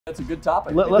That's a good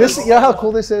topic. You know how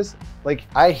cool this is? Like,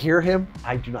 I hear him,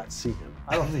 I do not see him.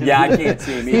 I can't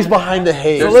see him either. He's behind the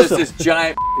haze. There's just this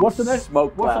giant What's the next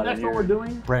smoke cloud. What's the next one we're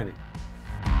doing? Branding.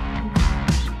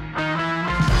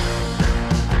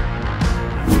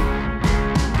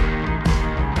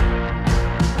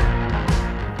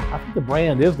 I think the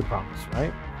brand is the promise,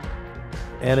 right?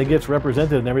 And it gets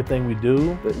represented in everything we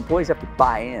do. But employees have to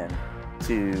buy in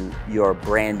to your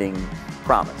branding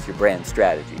promise, your brand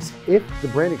strategies. If the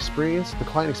brand experience, the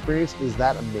client experience is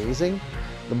that amazing,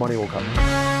 the money will come.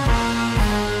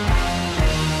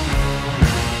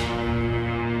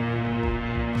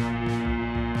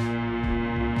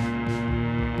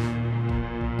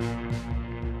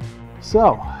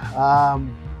 So,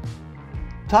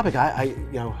 topic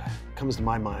comes to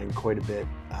my mind quite a bit.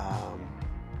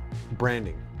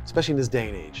 Branding, especially in this day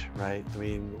and age, right? I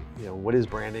mean, what is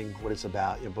branding? What it's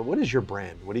about? But what is your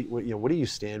brand? What do you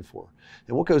stand for?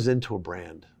 And what goes into a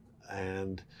brand?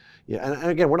 And and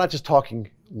again, we're not just talking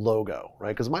logo, right?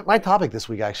 Because my topic this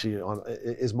week actually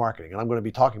is marketing, and I'm going to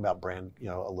be talking about brand,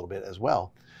 a little bit as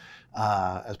well,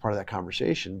 as part of that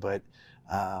conversation. But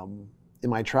in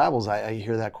my travels, I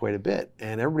hear that quite a bit,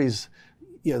 and everybody's,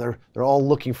 they're all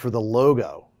looking for the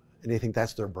logo, and they think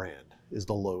that's their brand, is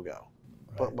the logo.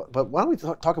 Right. But why don't we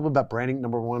talk a little about branding?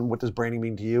 Number one, what does branding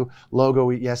mean to you? Logo,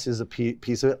 yes, is a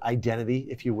piece of it. Identity,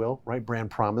 if you will, right? Brand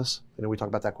promise. We talk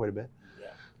about that quite a bit.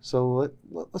 Yeah. So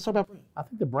let's talk about brand. I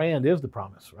think the brand is the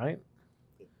promise, right?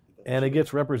 And it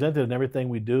gets represented in everything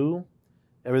we do,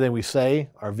 everything we say,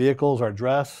 our vehicles, our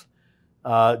dress.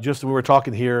 Just we were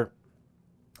talking here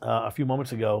a few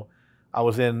moments ago. I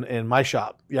was in my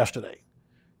shop yesterday,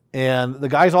 and the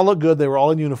guys all look good. They were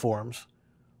all in uniforms,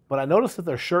 but I noticed that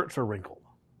their shirts are wrinkled.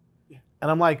 And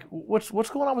I'm like, what's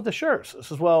going on with the shirts? It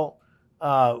says, well,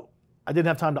 I didn't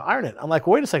have time to iron it. I'm like,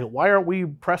 wait a second, why aren't we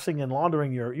pressing and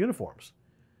laundering your uniforms?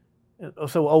 And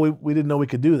so, we didn't know we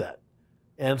could do that.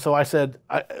 And so I said,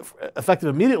 effective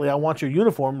immediately, I want your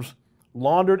uniforms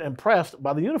laundered and pressed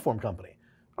by the uniform company.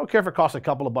 I don't care if it costs a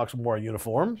couple of bucks more a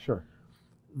uniform. Sure.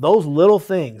 Those little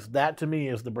things, that to me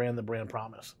is the brand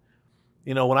promise.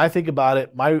 When I think about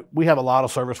it, we have a lot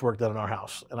of service work done in our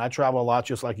house, and I travel a lot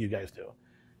just like you guys do.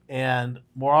 And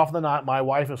more often than not, my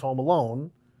wife is home alone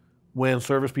when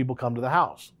service people come to the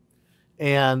house.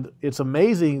 And it's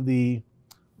amazing the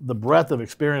breadth of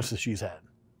experiences she's had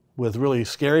with really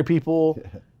scary people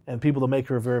and people that make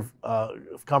her very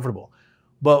comfortable.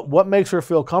 But what makes her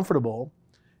feel comfortable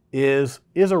is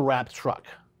a wrapped truck,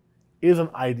 is an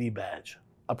ID badge,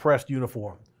 a pressed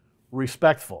uniform,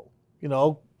 respectful,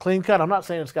 clean cut. I'm not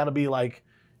saying it's got to be like,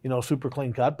 super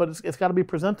clean cut, but it's got to be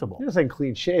presentable. You're not saying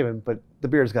clean shaven, but the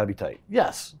beard's got to be tight.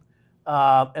 Yes,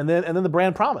 and then the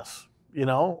brand promise.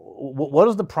 What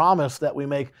is the promise that we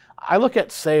make? I look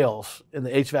at sales in the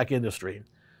HVAC industry.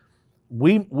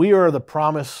 We are the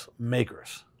promise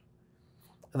makers,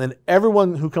 and then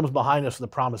everyone who comes behind us are the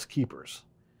promise keepers.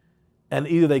 And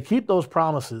either they keep those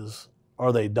promises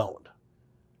or they don't.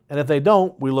 And if they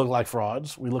don't, we look like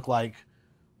frauds. We look like,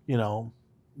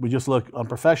 we just look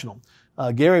unprofessional.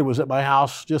 Gary was at my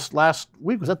house just last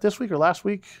week. Was that this week or last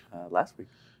week? Last week.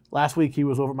 Last week he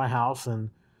was over at my house, and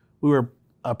we were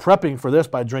prepping for this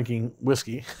by drinking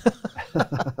whiskey.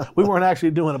 We weren't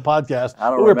actually doing a podcast.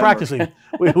 We were practicing.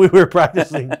 we were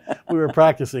practicing. We were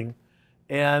practicing.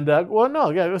 And it was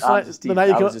the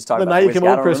night you came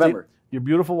over, Christy. Your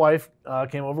beautiful wife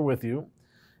came over with you,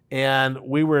 and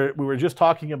we were just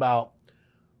talking about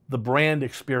the brand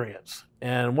experience.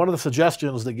 And one of the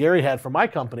suggestions that Gary had for my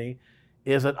company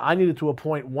is that I needed to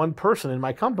appoint one person in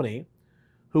my company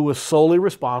who was solely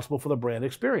responsible for the brand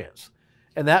experience.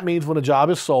 And that means when a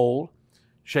job is sold,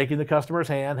 shaking the customer's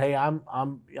hand, hey,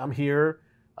 I'm here.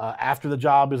 After the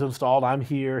job is installed, I'm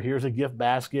here. Here's a gift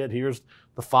basket. Here's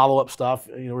the follow-up stuff,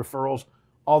 referrals,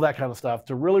 all that kind of stuff,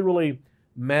 to really, really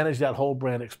manage that whole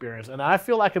brand experience. And I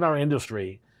feel like in our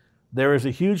industry, there is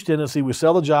a huge tendency, we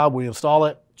sell the job, we install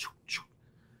it,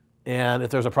 and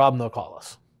if there's a problem, they'll call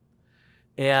us.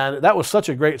 And that was such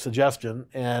a great suggestion.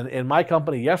 And in my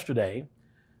company yesterday,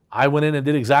 I went in and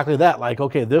did exactly that. Like,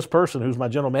 okay, this person who's my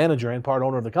general manager and part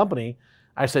owner of the company,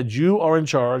 I said, you are in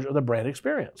charge of the brand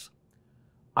experience.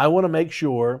 I want to make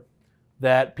sure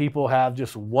that people have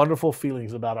just wonderful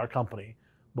feelings about our company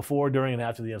before, during, and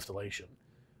after the installation.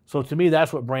 So to me,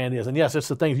 that's what brand is. And yes, it's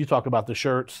the things you talk about, the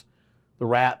shirts, the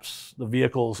wraps, the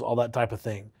vehicles, all that type of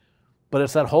thing. But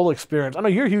it's that whole experience. I know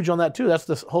you're huge on that too. That's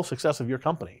the whole success of your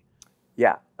company.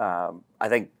 Yeah, I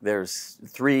think there's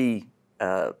three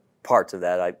parts of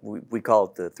that. We call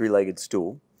it the three-legged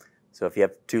stool. So if you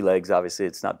have two legs, obviously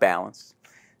it's not balanced.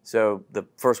 So the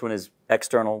first one is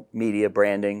external media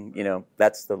branding.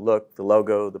 That's the look, the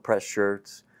logo, the press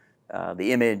shirts,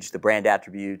 the image, the brand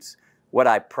attributes, what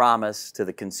I promise to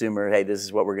the consumer, hey, this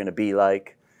is what we're going to be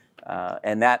like.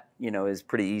 And that, is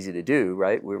pretty easy to do,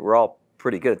 right? We're all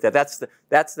pretty good at that.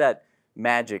 That's that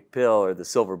magic pill or the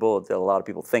silver bullet that a lot of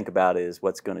people think about is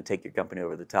what's going to take your company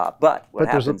over the top. But what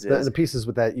happens is the pieces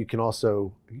with that, you can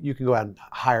go out and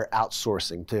hire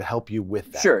outsourcing to help you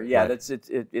with that. Sure, yeah, right?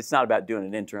 it's not about doing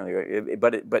it internally,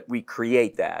 but we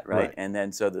create that, right? And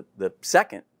then so the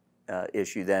second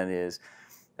issue then is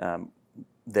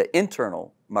the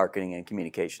internal marketing and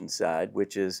communication side,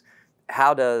 which is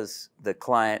how does the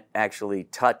client actually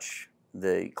touch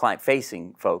the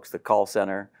client-facing folks, the call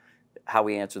center, how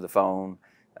we answer the phone,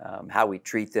 how we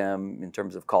treat them in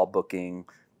terms of call booking,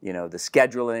 the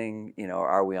scheduling,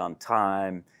 are we on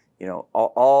time,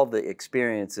 all the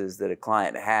experiences that a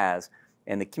client has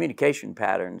and the communication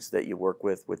patterns that you work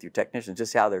with your technicians,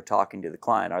 just how they're talking to the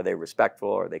client. Are they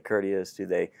respectful? Are they courteous? Do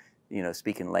they,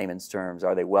 speak in layman's terms?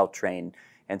 Are they well-trained?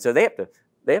 And so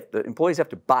employees have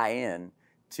to buy in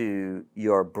to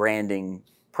your branding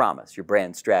promise, your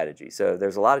brand strategy. So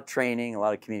there's a lot of training, a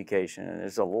lot of communication, and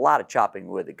there's a lot of chopping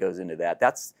wood that goes into that.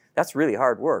 That's really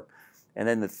hard work. And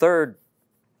then the third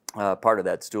part of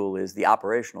that stool is the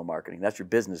operational marketing. That's your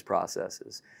business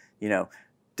processes.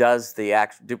 Does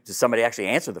somebody actually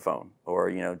answer the phone,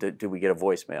 or do we get a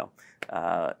voicemail?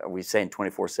 Are we saying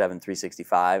 24/7,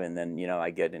 365, and then I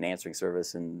get an answering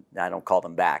service and I don't call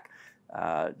them back?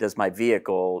 Does my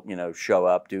vehicle show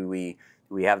up? Do we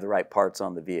have the right parts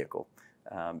on the vehicle?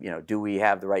 Do we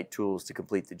have the right tools to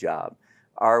complete the job?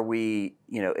 Are we,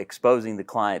 exposing the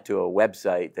client to a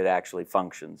website that actually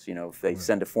functions? If they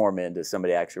send a form in, does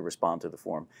somebody actually respond to the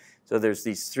form? So there's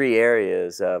these three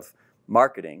areas of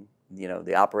marketing,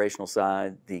 the operational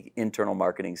side, the internal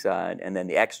marketing side, and then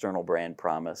the external brand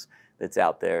promise that's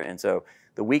out there. And so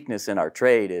the weakness in our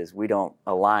trade is we don't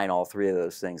align all three of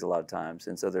those things a lot of times.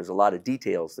 And so there's a lot of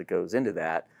details that goes into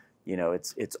that.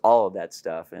 It's all of that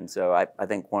stuff. And so I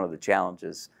think one of the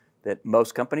challenges that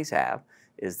most companies have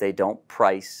is they don't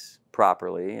price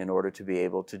properly in order to be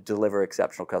able to deliver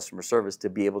exceptional customer service, to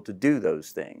be able to do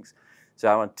those things. So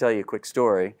I want to tell you a quick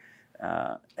story.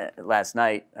 Last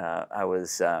night,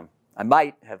 I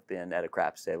might have been at a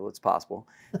craps table, it's possible.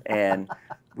 And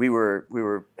we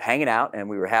were hanging out and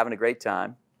we were having a great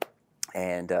time.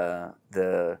 And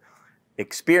the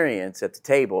experience at the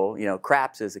table,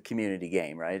 craps is a community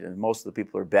game, right? And most of the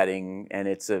people are betting, and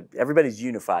everybody's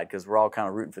unified because we're all kind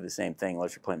of rooting for the same thing,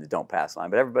 unless you're playing the don't pass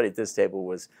line. But everybody at this table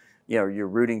was, you're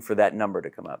rooting for that number to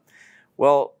come up.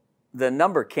 Well, the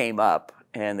number came up,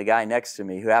 and the guy next to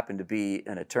me, who happened to be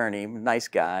an attorney, nice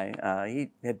guy,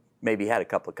 he had maybe had a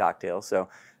couple of cocktails, so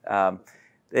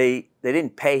they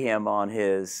didn't pay him on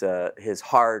his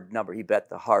hard number. He bet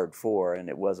the hard 4, and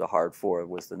it was a hard 4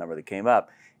 was the number that came up.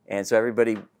 And so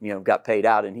everybody, got paid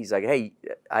out, and he's like, "Hey,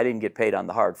 I didn't get paid on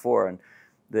the hard 4." And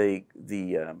the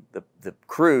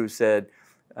crew said,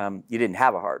 "You didn't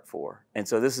have a hard 4." And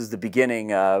so this is the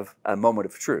beginning of a moment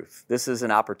of truth. This is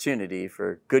an opportunity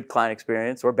for good client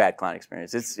experience or bad client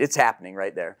experience. It's happening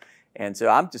right there. And so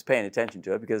I'm just paying attention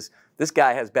to it because this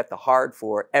guy has bet the hard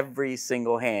 4 every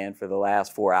single hand for the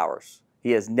last 4 hours.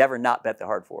 He has never not bet the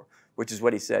hard 4, which is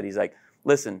what he said. He's like,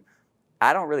 "Listen,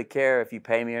 I don't really care if you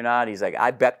pay me or not." He's like, "I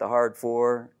bet the hard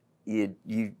 4.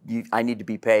 I need to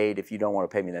be paid. If you don't want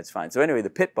to pay me, that's fine." So anyway, the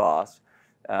pit boss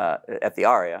at the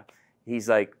EGIA, he's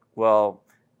like, "Well,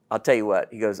 I'll tell you what."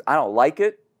 He goes, "I don't like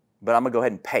it, but I'm going to go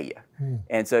ahead and pay you."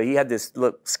 And so he had this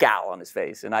scowl on his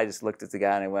face. And I just looked at the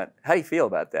guy and I went, "How do you feel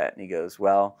about that?" And he goes,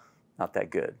 "Well, not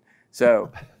that good."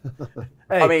 So,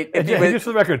 hey, I mean, just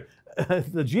for the record,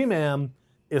 the G-Man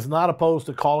is not opposed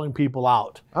to calling people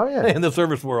out in the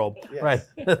service world, right?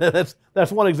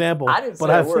 That's one example. But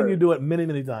I've seen you do it many,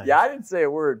 many times. Yeah, I didn't say a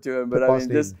word to him, but I mean,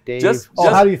 just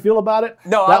how do you feel about it?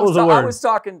 No, that was a word.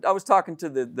 I was talking to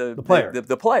the player.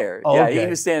 The player. Oh, yeah, okay. he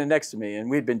was standing next to me, and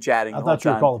we'd been chatting. I thought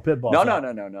you were calling the pit boss.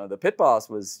 No. The pit boss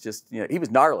was just, he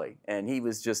was gnarly, and he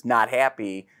was just not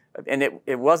happy, and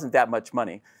it wasn't that much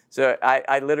money. So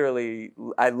I literally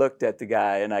looked at the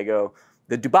guy and I go,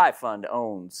 the Dubai Fund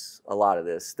owns a lot of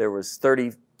this. There was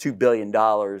 $32 billion,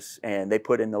 and they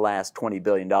put in the last $20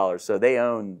 billion. So they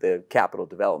own the capital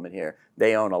development here.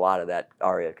 They own a lot of that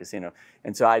ARIA casino.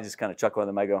 And so I just kind of chuckle with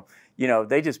them. I go,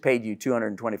 they just paid you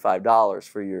 $225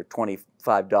 for your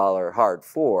 $25 hard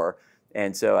 4.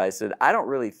 And so I said, I don't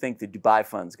really think the Dubai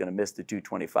Fund's going to miss the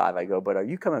 $225. I go, but are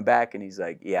you coming back? And he's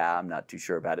like, yeah, I'm not too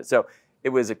sure about it. So it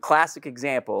was a classic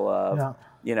example of,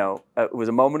 it was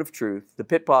a moment of truth. The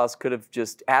pit boss could have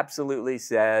just absolutely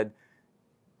said,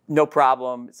 no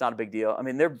problem. It's not a big deal. I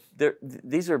mean,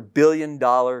 these are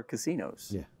billion-dollar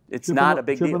casinos. Yeah. It's not a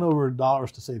big deal. Tripping over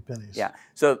dollars to save pennies. Yeah.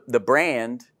 So the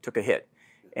brand took a hit.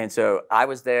 And so I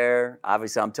was there.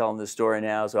 Obviously, I'm telling this story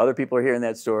now, so other people are hearing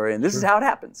that story, and this is how it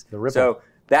happens. The ripple. So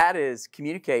that is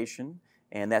communication,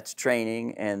 and that's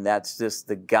training, and that's just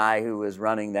the guy who was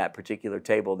running that particular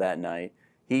table that night.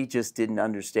 He just didn't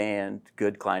understand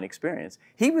good client experience.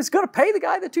 He was going to pay the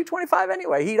guy the $225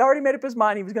 anyway. He'd already made up his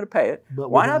mind he was going to pay it.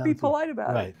 But why not be polite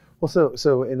about it? Well,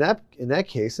 so in that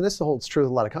case, and this holds true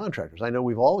with a lot of contractors. I know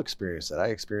we've all experienced that. I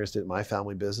experienced it in my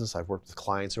family business. I've worked with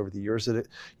clients over the years that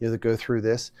that go through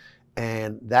this,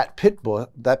 and that pit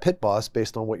boss,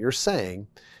 based on what you're saying,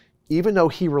 even though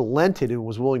he relented and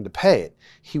was willing to pay it,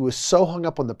 he was so hung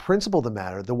up on the principle of the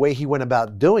matter, the way he went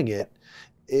about doing it.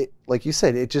 It, like you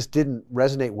said, it just didn't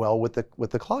resonate well with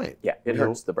the client. Yeah, it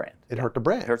hurts the brand. It hurt the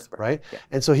brand. It hurts the brand, right? Yeah.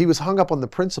 And so he was hung up on the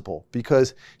principle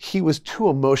because he was too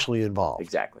emotionally involved.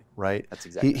 Exactly. Right? That's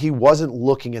exactly. He wasn't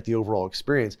looking at the overall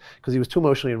experience because he was too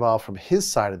emotionally involved from his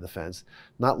side of the fence,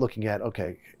 not looking at,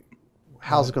 okay,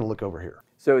 how's it going to look over here?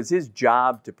 So is his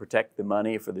job to protect the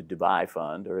money for the Dubai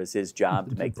fund, or is his job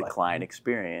to make the client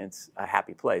experience a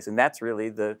happy place? And that's really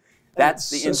the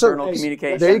internal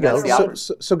communication. There you go.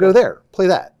 So go there. Play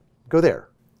that. Go there.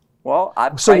 Well,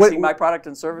 I'm pricing my product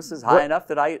and services high enough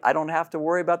that I don't have to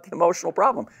worry about the emotional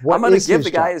problem. I'm going to give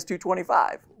the guy his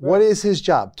 $225. What is his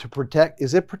job? To protect?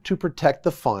 Is it to protect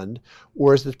the fund,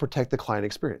 or is it to protect the client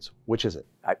experience? Which is it?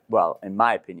 Well, in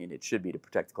my opinion, it should be to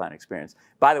protect the client experience.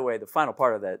 By the way, the final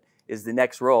part of that is the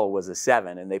next roll was a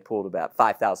 7, and they pulled about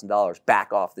 $5,000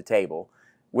 back off the table,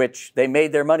 which they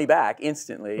made their money back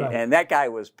instantly, and that guy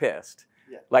was pissed.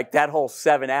 Yeah. Like that whole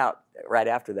 7 out right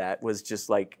after that was just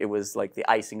like, it was like the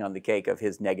icing on the cake of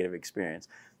his negative experience.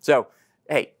 So,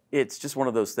 hey, it's just one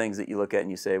of those things that you look at and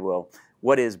you say, well,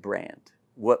 what is brand?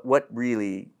 What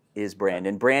really is brand?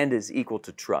 And brand is equal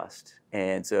to trust.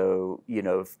 And so,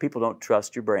 if people don't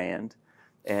trust your brand,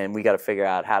 and we got to figure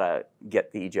out how to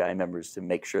get the EGIA members to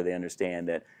make sure they understand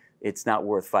that it's not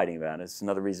worth fighting about. It's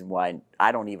another reason why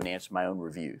I don't even answer my own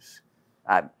reviews.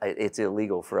 It's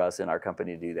illegal for us in our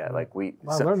company to do that. Like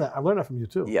I learned that from you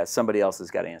too. Yeah, somebody else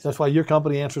has got to answer. That's why your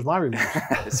company answers my reviews.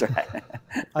 That's right.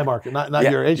 iMarket, not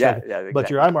your HVAC, exactly. But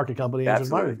your iMarket company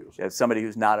answers my reviews. Yeah, somebody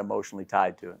who's not emotionally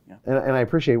tied to it. Yeah. And I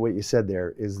appreciate what you said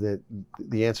there. Is that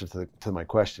the answer to my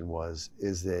question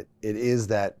is that it is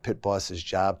that pit boss's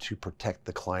job to protect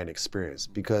the client experience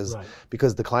because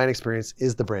the client experience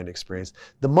is the brand experience.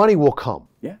 The money will come.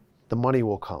 Yeah. The money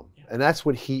will come. And that's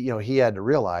what he had to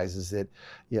realize is that,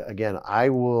 again, I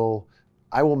will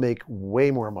make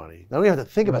way more money. I don't even have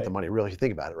to think about the money, really, if you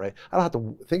think about it, right? I don't have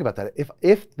to think about that.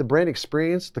 If the brand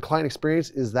experience, the client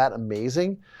experience is that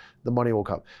amazing, the money will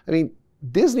come. I mean,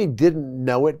 Disney didn't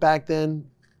know it back then,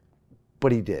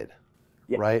 but he did,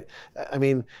 right? I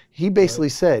mean, he basically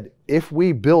said, if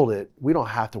we build it, we don't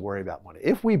have to worry about money.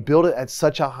 If we build it at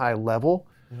such a high level,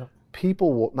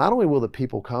 people will, not only will the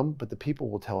people come, but the people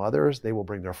will tell others, they will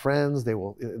bring their friends,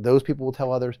 those people will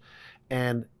tell others,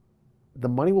 and the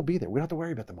money will be there. We don't have to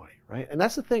worry about the money, right? And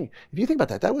that's the thing. If you think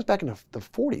about that was back in the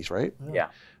 40s, right? Yeah.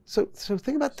 So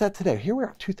think about that today. Here we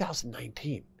are,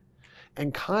 2019.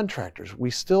 And contractors, we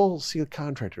still see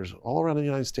contractors all around the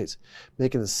United States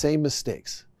making the same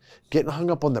mistakes, getting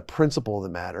hung up on the principle of the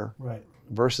matter,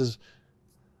 versus,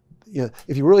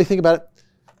 if you really think about it,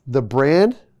 the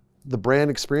brand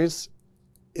experience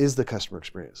is the customer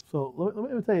experience. So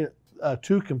let me tell you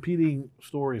 2 competing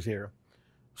stories here.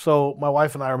 So my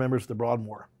wife and I are members of the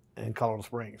Broadmoor in Colorado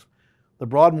Springs. The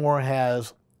Broadmoor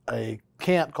has a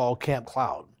camp called Camp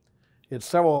Cloud. It's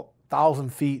several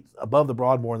thousand feet above the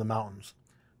Broadmoor in the mountains.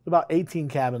 There's about 18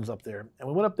 cabins up there. And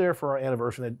we went up there for our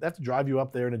anniversary. They have to drive you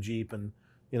up there in a Jeep, and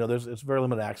it's very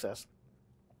limited access.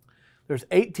 There's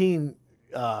 18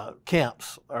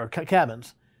 camps or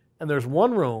cabins. And there's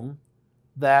one room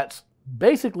that's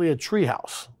basically a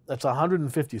treehouse. That's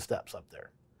 150 steps up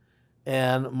there.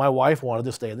 And my wife wanted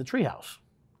to stay in the treehouse.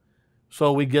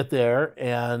 So we get there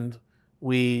and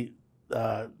they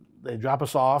drop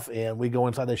us off and we go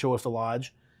inside, they show us the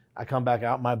lodge. I come back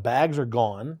out, my bags are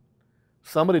gone.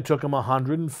 Somebody took them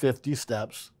 150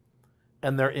 steps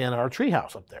and they're in our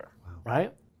treehouse up there,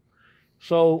 right?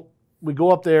 So we go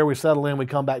up there, we settle in, we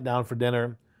come back down for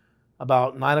dinner.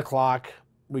 About 9 o'clock,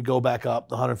 we go back up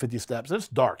the 150 steps. It's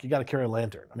dark. You got to carry a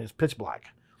lantern. I mean, it's pitch black.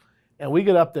 And we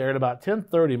get up there at about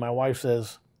 10:30. My wife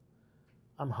says,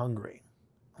 "I'm hungry."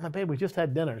 I'm like, "Babe, we just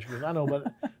had dinner." She goes, "I know,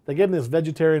 but they gave me this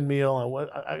vegetarian meal."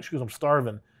 And she goes, "I'm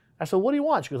starving." I said, "What do you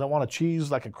want?" She goes, "I want a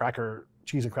cheese and cracker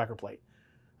plate."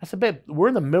 I said, "Babe, we're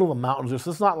in the middle of the mountains. This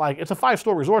is not like, it's a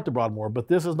 5-star resort to Broadmoor, but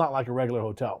this is not like a regular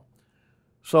hotel."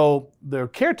 So their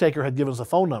caretaker had given us a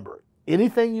phone number.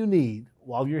 Anything you need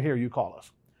while you're here, you call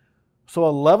us. So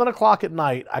 11 o'clock at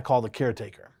night, I call the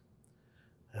caretaker.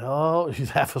 Oh, she's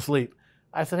half asleep.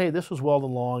 I said, hey, this was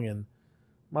Weldon Long, and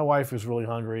my wife is really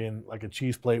hungry, and like a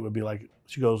cheese plate would be like,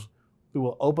 she goes, we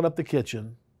will open up the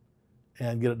kitchen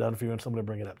and get it done for you, and somebody will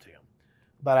bring it up to you.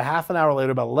 About a half an hour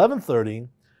later, about 11:30,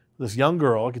 this young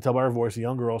girl, I can tell by her voice, a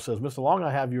young girl says, Mr. Long,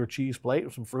 I have your cheese plate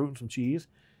with some fruit and some cheese.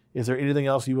 Is there anything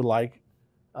else you would like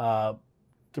to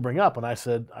bring up? And I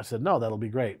said, no, that'll be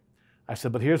great. I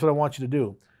said, but here's what I want you to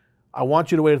do. I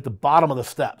want you to wait at the bottom of the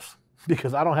steps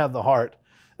because I don't have the heart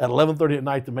at 11:30 at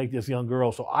night to make this young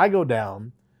girl. So I go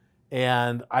down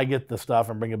and I get the stuff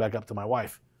and bring it back up to my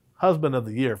wife. Husband of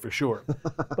the year for sure.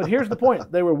 But here's the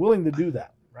point. They were willing to do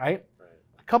that, right?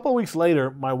 A couple of weeks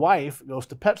later, my wife goes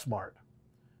to PetSmart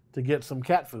to get some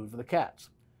cat food for the cats.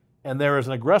 And there is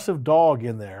an aggressive dog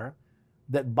in there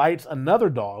that bites another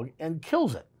dog and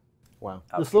kills it. Wow.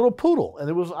 This little poodle. And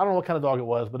it was, I don't know what kind of dog it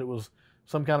was, but it was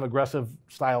some kind of aggressive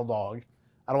style dog.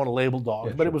 I don't want to label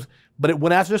dogs, but sure. It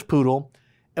went after this poodle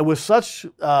and with such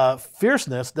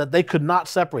fierceness that they could not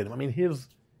separate him. I mean,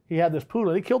 he had this poodle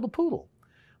and he killed the poodle.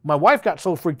 My wife got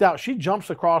so freaked out, she jumps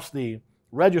across the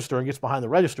register and gets behind the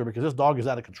register because this dog is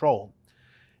out of control.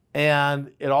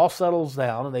 And it all settles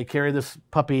down and they carry this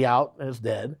puppy out and it's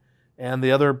dead. And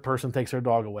the other person takes their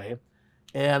dog away.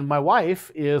 And my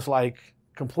wife is like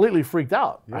completely freaked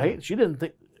out, right? She didn't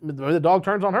think, the dog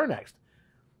turns on her next.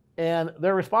 And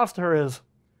their response to her is,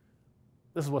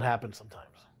 this is what happens sometimes.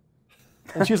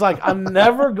 And she's like, I'm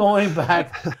never going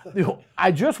back.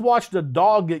 I just watched a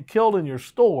dog get killed in your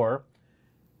store.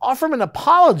 Offer him an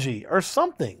apology or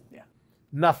something. Yeah.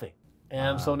 Nothing.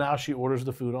 And so now she orders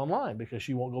the food online because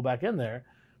she won't go back in there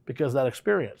because of that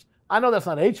experience. I know that's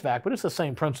not HVAC, but it's the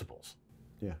same principles.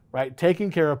 Yeah. Right? Taking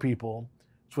care of people.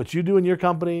 It's what you do in your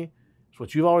company. It's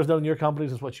what you've always done in your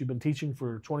companies. It's what you've been teaching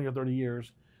for 20 or 30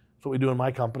 years. It's what we do in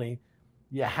my company.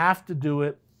 You have to do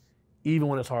it even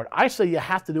when it's hard. I say you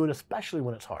have to do it especially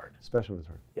when it's hard. Especially when it's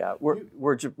hard. Yeah,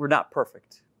 we're not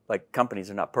perfect. Like companies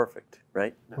are not perfect,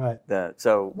 right? Right.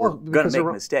 So we're going to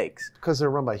make mistakes. Because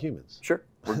they're run by humans. Sure.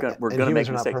 We're going to make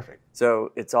mistakes. Not perfect.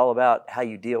 So it's all about how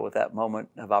you deal with that moment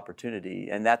of opportunity.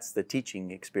 And that's the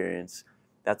teaching experience.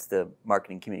 That's the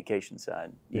marketing communication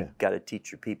side. You've got to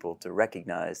teach your people to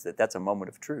recognize that that's a moment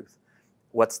of truth.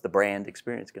 What's the brand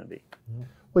experience going to be?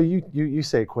 Well, you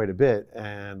say quite a bit,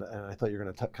 and I thought you were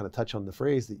going to kind of touch on the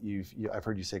phrase that I've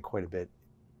heard you say quite a bit.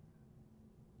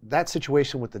 That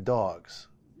situation with the dogs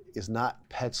is not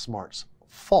PetSmart's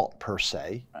fault per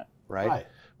se, right?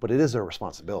 But it is their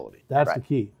responsibility. That's the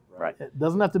key. Right. It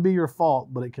doesn't have to be your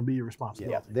fault, but it can be your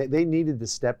responsibility. Yeah. They needed to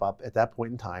step up at that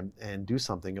point in time and do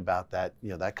something about that,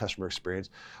 that customer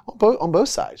experience on both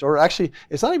sides. Or actually,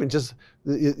 it's not even just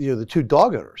the two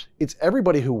dog owners. It's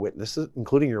everybody who witnessed it,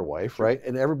 including your wife, right?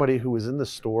 And everybody who was in the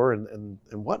store and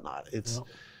whatnot. It's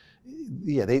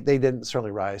they didn't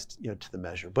certainly rise to the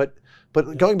measure. But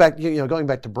going back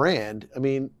to brand, I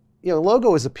mean,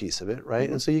 logo is a piece of it, right?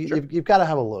 Mm-hmm. And so you've got to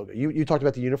have a logo. You talked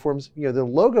about the uniforms. The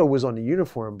logo was on the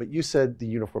uniform, but you said the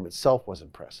uniform itself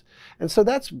wasn't pressed. And so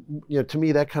that's, to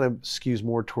me, that kind of skews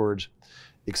more towards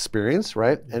experience,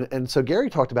 right? And so Gary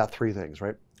talked about three things,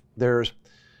 right? There's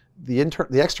the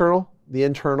external, the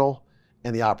internal,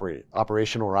 and the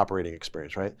operational or operating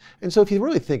experience, right? And so if you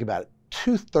really think about it,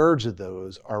 2/3 of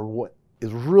those are what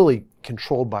is really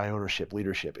controlled by ownership,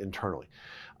 leadership internally.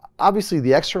 Obviously,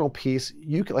 the external piece,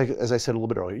 you can, like as I said a little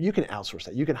bit earlier, you can outsource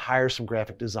that. You can hire some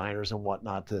graphic designers and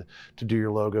whatnot to do your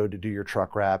logo, to do your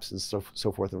truck wraps and so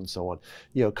forth and so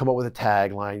on. Come up with a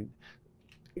tagline.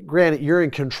 Granted, you're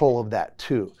in control of that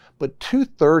too. But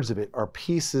 2/3 of it are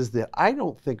pieces that I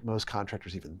don't think most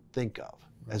contractors even think of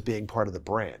as being part of the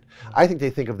brand. I think they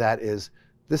think of that as,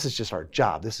 this is just our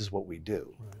job. This is what we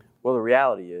do. Well, the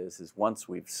reality is once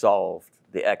we've solved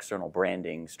the external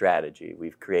branding strategy,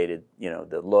 we've created,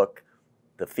 the look,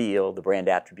 the feel, the brand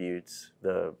attributes,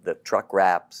 the truck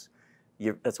wraps.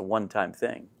 That's a one-time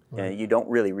thing, and you don't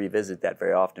really revisit that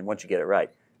very often once you get it right.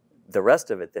 The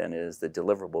rest of it then is the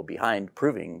deliverable behind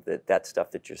proving that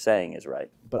stuff that you're saying is right.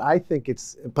 But I think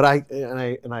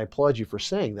I applaud you for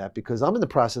saying that, because I'm in the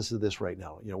process of this right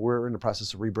now. We're in the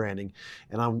process of rebranding,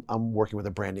 and I'm working with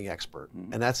a branding expert.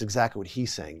 Mm-hmm. And that's exactly what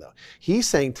he's saying though. He's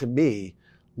saying to me,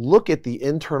 look at the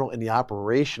internal and the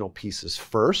operational pieces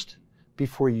first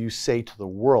before you say to the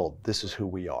world, this is who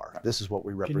we are. Right. This is what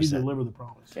we represent. Can you deliver the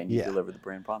promise? Can you deliver the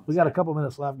brand promise? We got a couple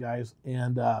minutes left, guys,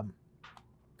 and I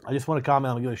just want to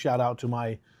comment. I'm going to give a shout out to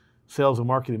my sales and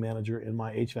marketing manager in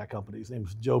my HVAC company. His name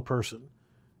is Joe Person,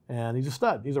 and he's a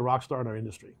stud. He's a rock star in our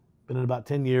industry. Been in about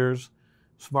 10 years,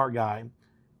 smart guy.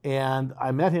 And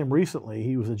I met him recently.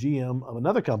 He was a GM of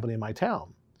another company in my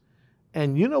town.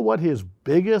 And you know what his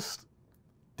biggest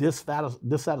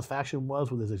dissatisfaction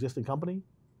was with his existing company?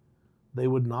 They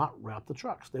would not wrap the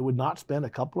trucks. They would not spend a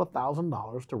couple of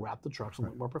 $1,000s to wrap the trucks and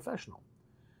look more professional.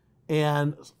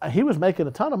 And he was making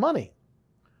a ton of money,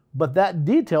 but that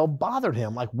detail bothered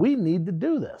him. Like, we need to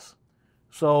do this.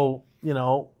 So, you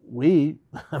know,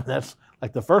 that's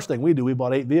like the first thing we do. We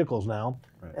bought 8 vehicles now,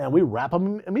 and we wrap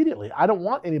them immediately. I don't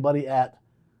want anybody at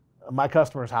my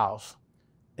customer's house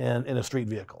in a street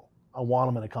vehicle. I want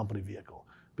them in a company vehicle,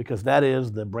 because that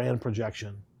is the brand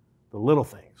projection, the little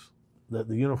things,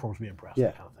 the uniforms being pressed,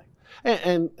 that kind of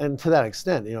thing. And to that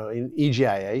extent, you know, in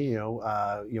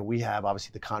EGIA, we have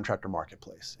obviously the contractor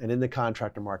marketplace, and in the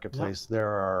contractor marketplace, there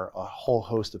are a whole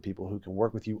host of people who can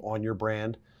work with you on your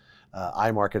brand.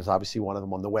 iMarket is obviously one of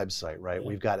them on the website, right?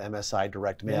 We've got MSI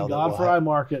Direct Mail. Thank God for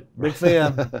iMarket, big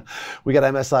fan. We got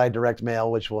MSI Direct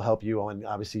Mail, which will help you on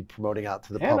obviously promoting out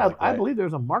to the public. I believe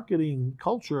there's a marketing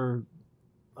culture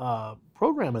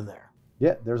program in there.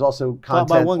 Yeah, there's also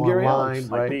content online,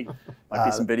 right? Might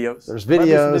be some videos. There's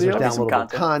videos, there's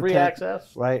downloadable content, free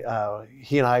access. Right.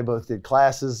 He and I both did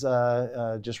classes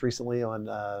just recently on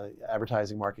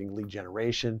advertising, marketing, lead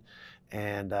generation,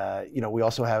 and we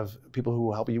also have people who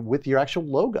will help you with your actual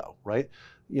logo, right?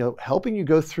 You know, helping you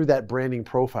go through that branding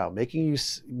profile, making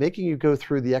you go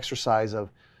through the exercise of,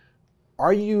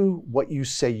 are you what you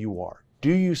say you are?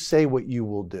 Do you say what you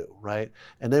will do, right?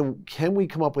 And then can we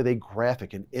come up with a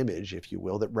graphic, an image, if you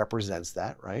will, that represents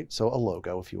that, right? So a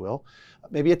logo, if you will.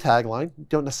 Maybe a tagline. You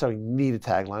don't necessarily need a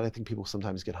tagline. I think people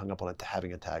sometimes get hung up on it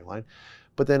having a tagline.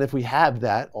 But then if we have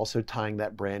that, also tying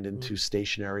that brand into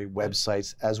stationery,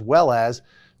 websites, as well as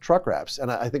truck wraps.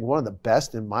 And I think one of the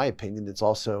best, in my opinion, that's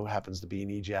also happens to be an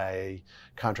EGIA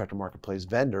contractor marketplace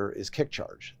vendor is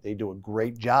KickCharge. They do a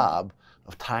great job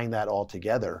of tying that all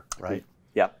together, right?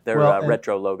 Yeah, their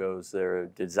retro logos, their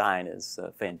design is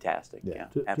fantastic. Yeah,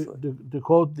 absolutely. To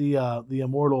quote the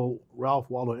immortal Ralph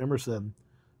Waldo Emerson,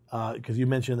 because you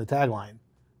mentioned the tagline,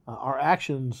 our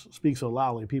actions speak so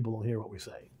loudly people don't hear what we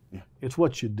say. Yeah. It's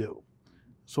what you do.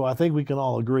 So I think we can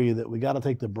all agree that we got to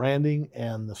take the branding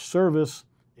and the service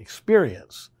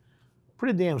experience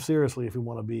pretty damn seriously if we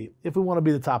want to be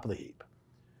the top of the heap.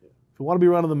 If we want to be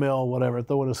run of the mill, whatever,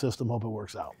 throw in a system, hope it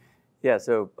works out. Yeah,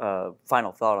 so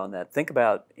final thought on that. Think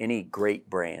about any great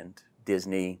brand,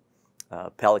 Disney,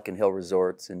 Pelican Hill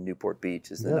Resorts in Newport Beach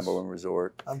is the #1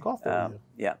 resort. I've golfed there.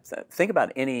 Yeah, so think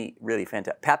about any really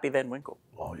fantastic, Pappy Van Winkle.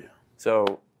 Oh yeah.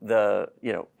 So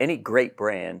any great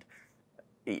brand,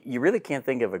 you really can't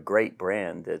think of a great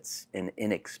brand that's an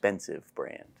inexpensive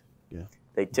brand. Yeah.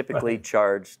 They typically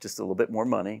charge just a little bit more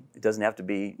money. It doesn't have to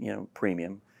be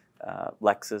premium.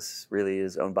 Lexus really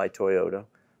is owned by Toyota.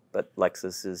 But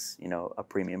Lexus is, a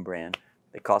premium brand.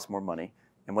 They cost more money.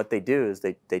 And what they do is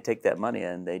they take that money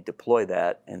and they deploy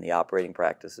that in the operating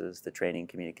practices, the training,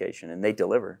 communication, and they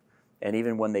deliver. And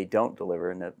even when they don't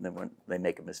deliver and then when they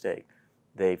make a mistake,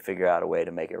 they figure out a way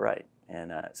to make it right.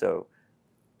 And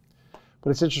But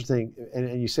it's interesting,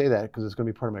 and you say that because it's going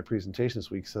to be part of my presentation this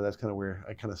week, so that's kind of where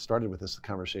I kind of started with this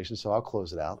conversation, so I'll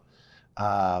close it out.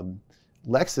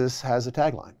 Lexus has a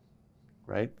tagline,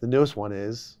 right? The newest one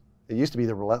is, it used to be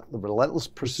the relentless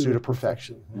pursuit of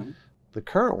perfection. Mm-hmm. The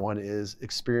current one is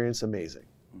experience amazing.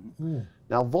 Mm-hmm.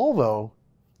 Now, Volvo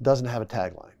doesn't have a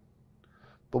tagline.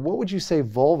 But what would you say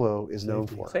Volvo is known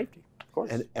for? Safety, of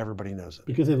course. And everybody knows it.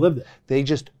 Because they lived it. They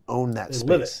just own that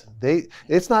space.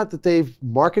 It's not that they've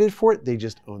marketed for it, they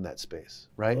just own that space,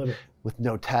 right? With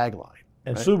no tagline.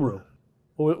 And right? Subaru.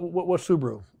 What's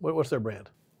Subaru? What's their brand?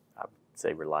 I would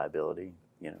say reliability,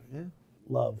 Yeah.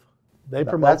 Love. They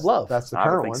promote love. That's the current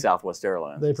one. I would think Southwest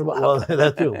Airlines. They promote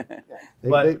that too.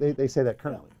 They say that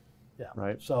currently. Yeah.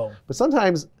 Right. But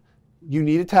sometimes you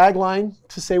need a tagline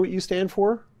to say what you stand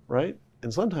for, right?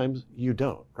 And sometimes you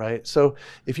don't, right? So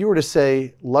if you were to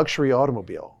say luxury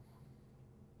automobile,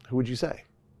 who would you say?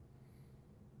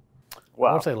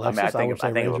 Well, I would say Lexus. I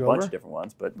think of a bunch of different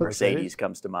ones, but Mercedes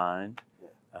comes to mind.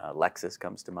 Lexus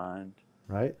comes to mind.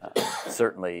 Right.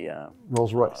 Certainly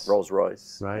Rolls-Royce.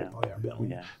 Rolls-Royce. Right. Oh, yeah, Bentley.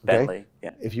 Yeah. Bentley.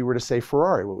 Yeah. If you were to say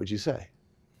Ferrari, what would you say?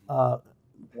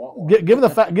 Given the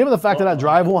fact that I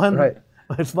drive one, right.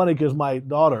 It's funny because my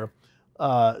daughter,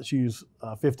 she's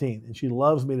 15, and she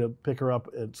loves me to pick her up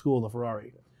at school in the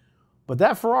Ferrari. But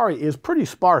that Ferrari is pretty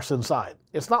sparse inside.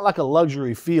 It's not like a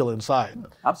luxury feel inside.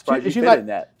 I'm surprised you fit in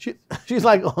that. She's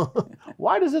like,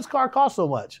 why does this car cost so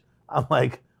much? I'm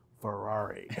like,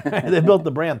 Ferrari. They built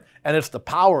the brand, and it's the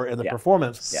power and the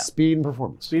performance. Speed and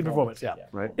performance. Speed and performance,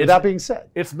 Right. With that being said,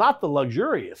 it's not the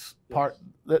luxurious part.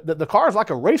 The car is like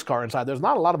a race car inside. There's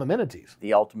not a lot of amenities.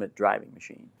 The ultimate driving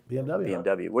machine. BMW.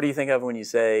 BMW. What do you think of when you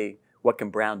say, what can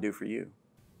Brown do for you?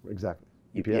 Exactly.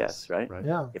 UPS, right?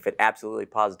 Yeah. If it absolutely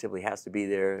positively has to be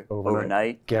there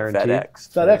overnight, guaranteed.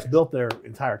 FedEx built their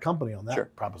entire company on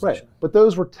that proposition. Right. But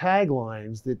those were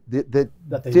taglines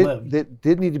that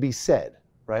did need to be said,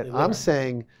 right? I'm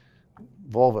saying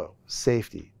Volvo,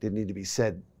 safety, didn't need to be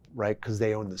said, right? Because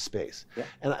they own the space. Yeah.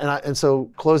 And so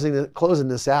closing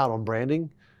this out on branding,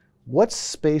 what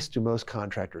space do most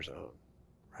contractors own,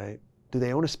 right? Do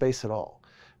they own a space at all?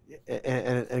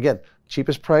 And again,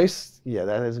 cheapest price,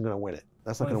 that isn't going to win it.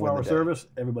 That's not going to win the day. 24-hour service,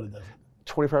 everybody does it.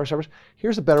 24-hour service.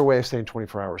 Here's a better way of saying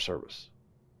 24-hour service.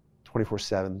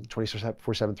 24/7, 24/7,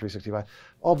 365.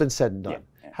 All been said and done.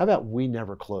 Yeah. How about we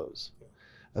never close?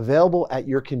 Available at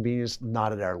your convenience,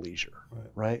 not at our leisure,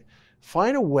 right?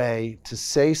 Find a way to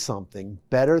say something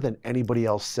better than anybody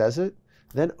else says it,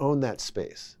 then own that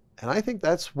space. And I think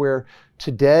that's where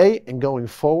today and going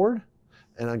forward,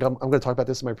 and I'm going to talk about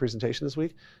this in my presentation this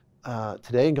week,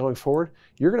 today and going forward,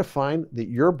 you're going to find that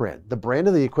your brand, the brand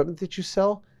of the equipment that you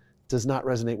sell, does not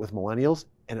resonate with millennials,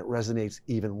 and it resonates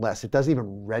even less. It doesn't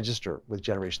even register with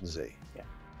Generation Z. Yeah.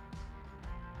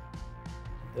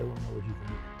 They won't know what you can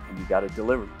do. And you got to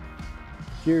deliver.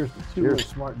 Cheers to two really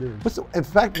smart dudes. In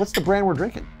fact, what's the brand we're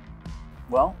drinking?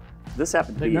 Well, this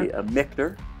happened to be a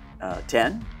Michter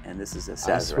 10, and this is a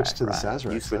Sazerac. I switched to the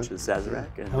Sazerac. You switched to the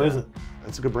Sazerac. And, how is it?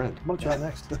 That's a good brand. I'm going to try it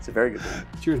next. It's a very good brand.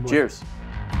 Cheers, boys. Cheers.